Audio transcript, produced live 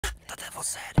devil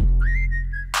said,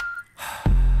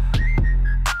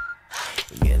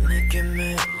 give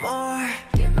me more,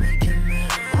 give me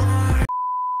more.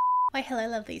 Why hello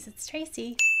lovelies, it's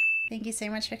Tracy. Thank you so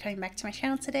much for coming back to my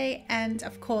channel today, and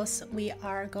of course we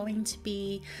are going to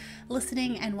be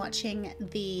listening and watching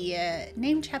the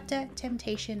Name Chapter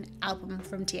Temptation album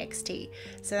from TXT.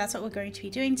 So that's what we're going to be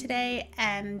doing today,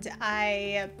 and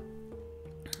I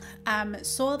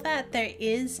saw that there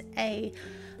is a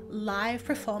live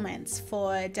performance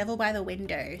for Devil by the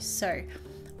Window. So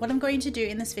what I'm going to do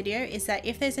in this video is that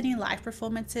if there's any live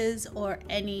performances or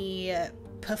any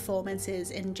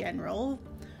performances in general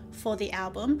for the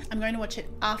album, I'm going to watch it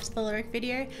after the lyric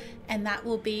video, and that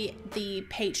will be the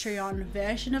Patreon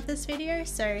version of this video.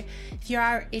 So if you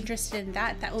are interested in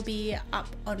that, that will be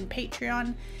up on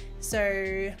Patreon.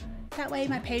 So that way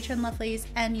my Patreon lovelies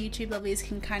and YouTube lovelies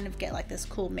can kind of get like this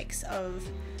cool mix of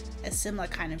a similar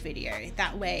kind of video.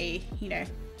 That way, you know,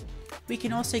 we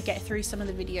can also get through some of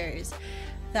the videos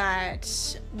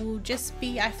that will just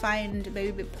be, I find, maybe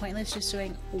a bit pointless just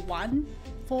doing one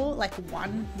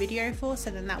video for, so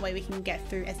then that way we can get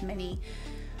through as many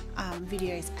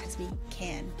videos as we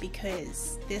can,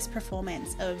 because this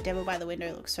performance of Devil by the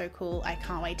Window looks so cool. I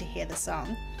can't wait to hear the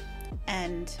song.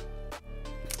 And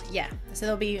yeah, so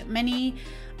there'll be many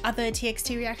other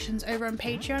TXT reactions over on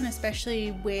Patreon,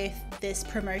 especially with this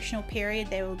promotional period.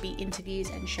 There will be interviews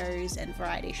and shows and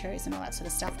variety shows and all that sort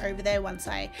of stuff over there once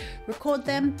I record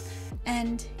them.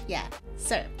 And yeah,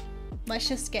 so let's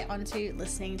just get on to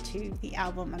listening to the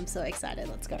album. I'm so excited.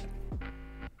 Let's go.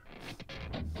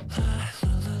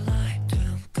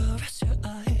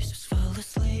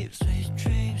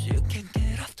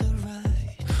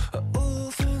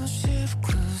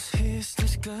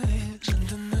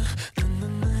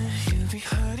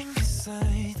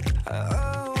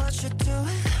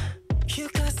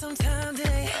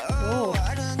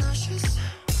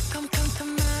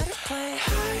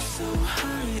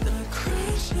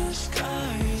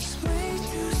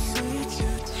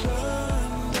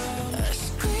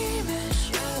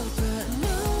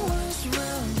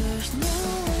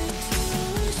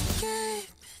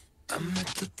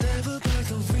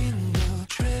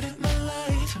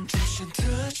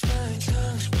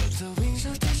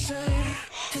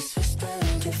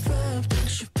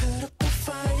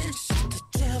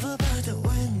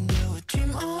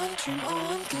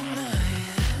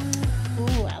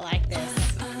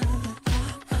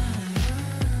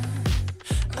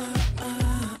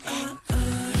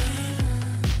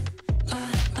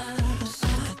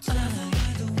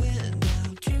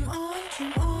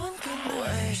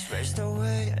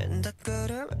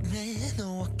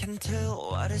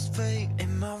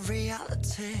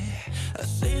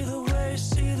 I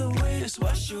see the way is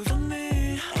what you for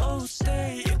me. Oh,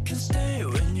 stay, you can stay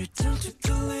when you're tempted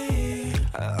to leave.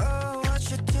 Oh,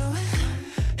 what you doing?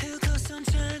 Here goes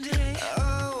sunshine today.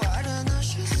 Oh, I don't know,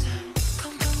 she's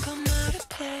come out of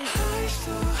play. High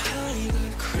so high, the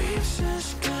creeps the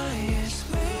sky is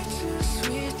way too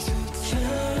sweet to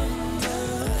turn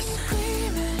down. I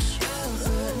scream and shout,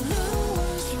 but no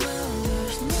one's around.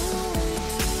 There's no way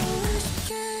to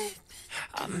escape.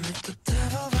 I met the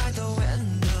devil by the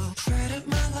window, traded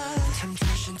my life.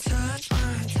 Temptation touched my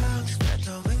tongue, spread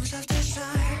the wings of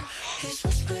desire. He's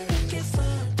whispering, give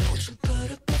up, don't you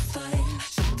put up a fight.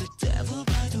 See the devil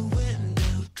by the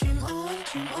window, dream on,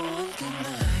 good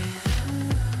night.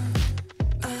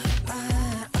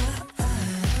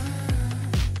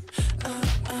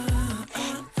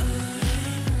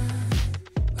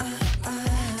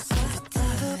 See the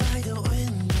devil by the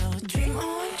window, dream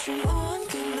on,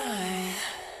 good night.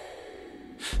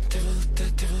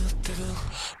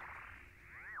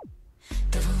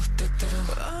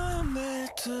 Devil, I'm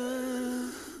it.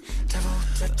 Devil.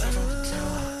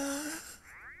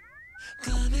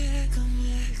 Come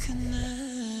here,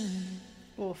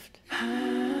 Oofed.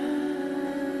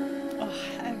 Oh,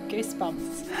 I have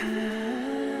goosebumps.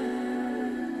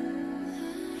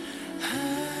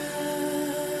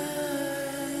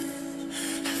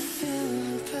 I feel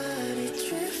your body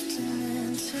drifting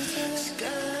into the sky.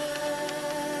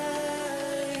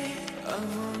 I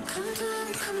won't come down.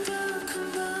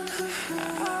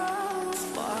 I'll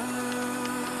fly.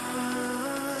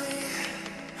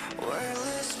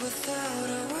 Wordless without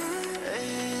a word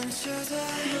into the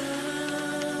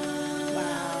night.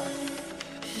 Wow.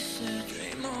 He said,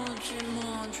 dream on.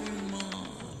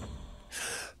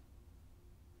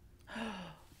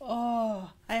 Oh,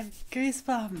 I have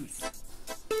goosebumps.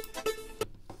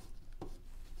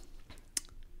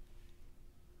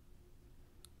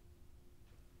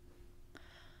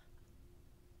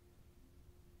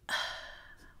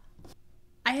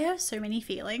 I have so many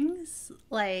feelings.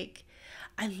 Like,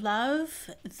 I love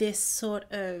this sort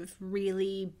of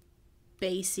really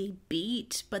bassy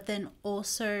beat, but then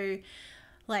also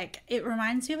like it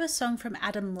reminds me of a song from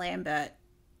Adam Lambert,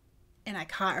 and I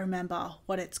can't remember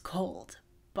what it's called,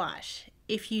 but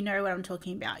if you know what I'm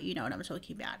talking about, you know what I'm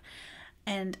talking about.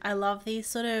 And I love these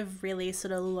sort of really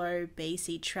sort of low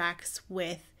bassy tracks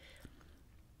with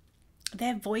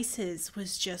their voices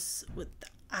was just with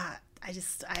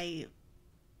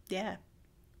yeah.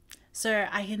 So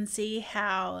I can see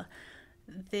how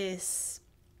this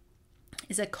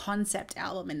is a concept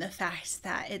album in the fact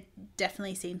that it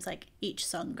definitely seems like each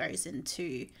song goes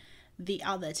into the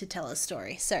other to tell a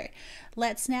story. So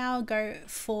let's now go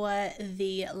for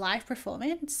the live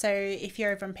performance. So if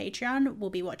you're over on Patreon, we'll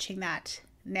be watching that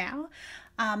now.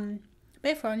 But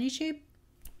if we're on YouTube,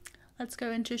 let's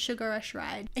go into Sugar Rush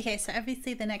Ride. Okay, so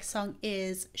obviously the next song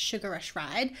is Sugar Rush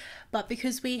Ride, but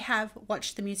because we have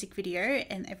watched the music video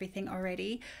and everything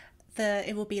already,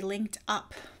 it will be linked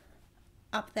up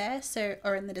there, so,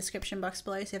 or in the description box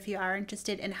below. So if you are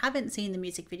interested and haven't seen the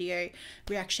music video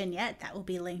reaction yet, that will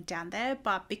be linked down there.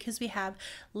 But because we have,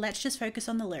 let's just focus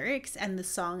on the lyrics and the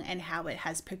song and how it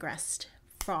has progressed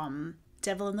from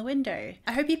Devil in the Window.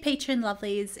 I hope you Patreon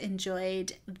lovelies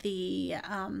enjoyed the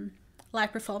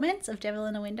live performance of Devil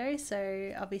in a Window.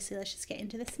 So obviously let's just get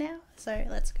into this now. So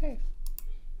let's go.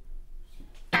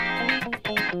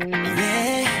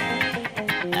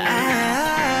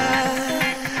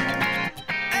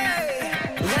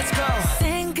 Let's go.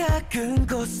 생각은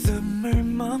곧숨을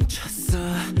멈췄어.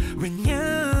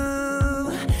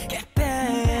 Renew, get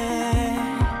back.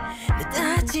 내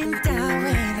다짐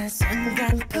따윈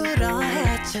순간 풀어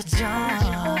헤쳐져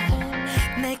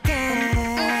내게.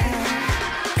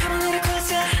 Come a little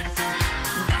closer.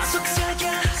 나 속삭여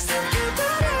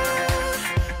삼켜버려.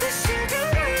 The sugar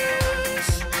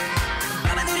rush.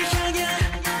 밤하늘을 향해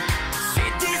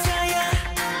sweet desire.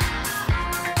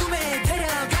 꿈에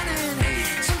데려가는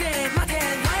침대 맡에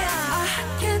나야.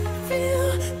 I can feel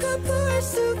거부할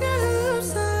수가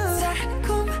없어.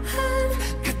 달콤한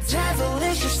그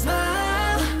devilish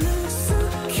smile.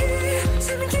 눈속에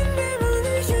잠긴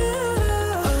memory야.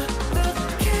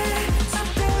 어떻게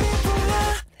작별이 보여.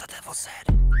 The devil said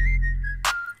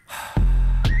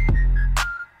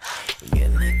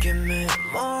give me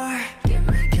more. Give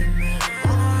me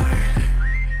more.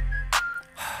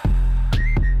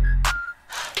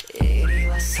 이리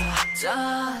와서 더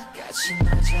같이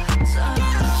놀자.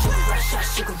 Sugar rush,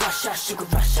 sugar rush, sugar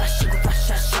rush, sugar rush,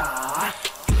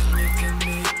 give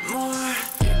me more.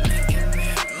 Give me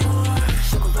more.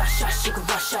 Sugar rush, sugar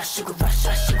rush, sugar rush,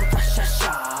 sugar rush,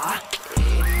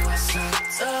 이리 와서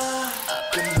더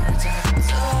놀자.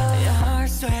 Your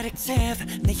heart's so addictive.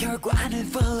 내 혈관은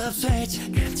full of switch.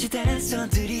 금지된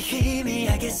선들이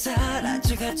희미하게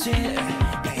사라져가지.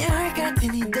 열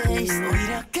같은 이 days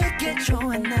오히려 그게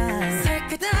좋아 난.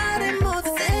 살펴다는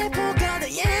모든 세포가 더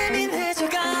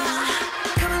예민해져가.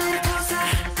 Come a little closer.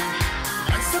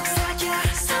 넌 속삭여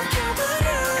삼켜버려.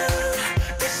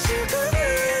 The sugar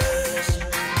rush.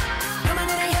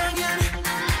 밤하늘을 향한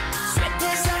sweet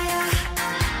desire.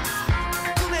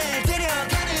 꿈에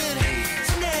데려가는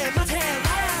침대 맡에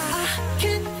나야. I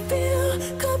can feel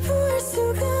거부할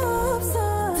수가 없어.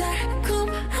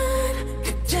 달콤한 그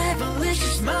devilish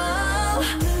smile.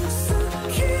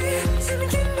 눈속에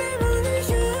잠긴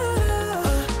memory야.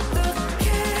 어떻게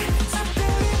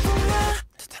작별이 보여.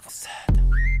 The devil said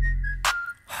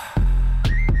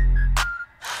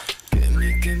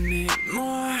give me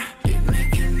more. Give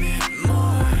me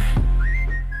more.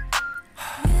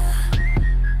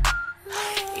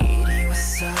 이리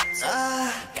와서 더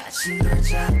같이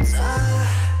놀자.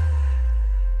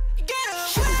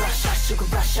 Sugar rush, sugar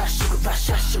rush, sugar rush,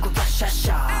 sugar rush,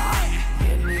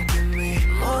 give me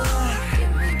more.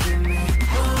 Give me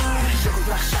more. Sugar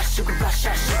rush, sugar rush,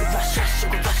 sugar rush,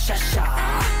 sugar rush,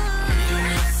 이리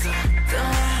와서 더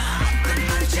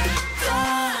놀자.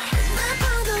 나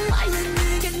봐도 와요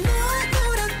네게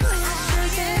너무란 거야.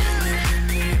 Give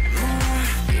me more.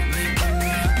 Give me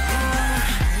more.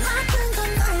 나쁜 건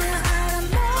너야 알아.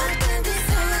 모든 게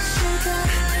다 sugar.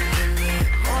 Give me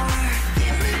more.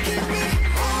 Give me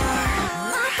more.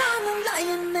 나 봐도 와요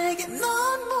내게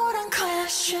너무란 거야.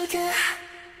 Sugar.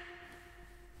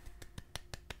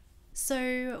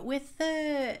 So with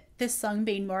this song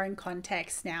being more in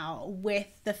context now with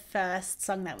the first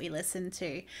song that we listened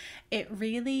to, it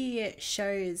really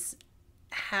shows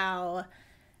how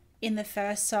in the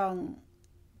first song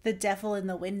the devil in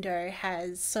the window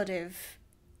has sort of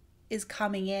is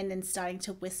coming in and starting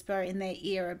to whisper in their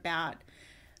ear about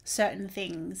certain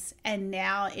things, and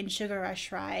now in Sugar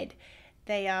Rush Ride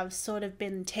they have sort of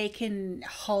been taken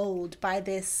hold by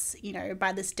this, you know,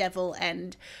 by this devil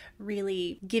and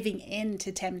really giving in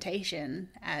to temptation,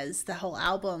 as the whole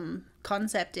album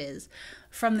concept is,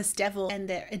 from this devil, and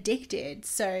they're addicted.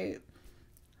 So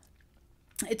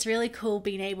it's really cool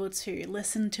being able to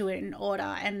listen to it in order.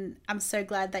 And I'm so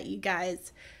glad that you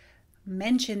guys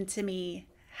mentioned to me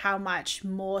how much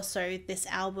more so this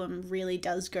album really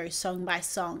does go song by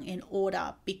song in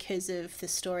order because of the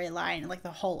storyline, like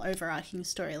the whole overarching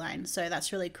storyline. So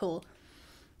that's really cool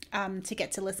to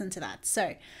get to listen to that.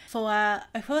 So for,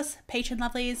 of course, patron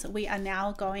lovelies, we are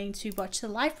now going to watch the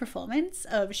live performance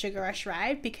of Sugar Rush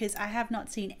Ride, because I have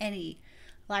not seen any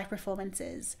live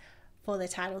performances for the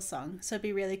title song. So it'd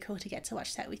be really cool to get to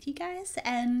watch that with you guys.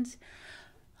 And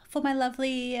for my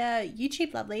lovely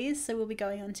YouTube lovelies, so we'll be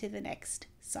going on to the next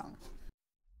song.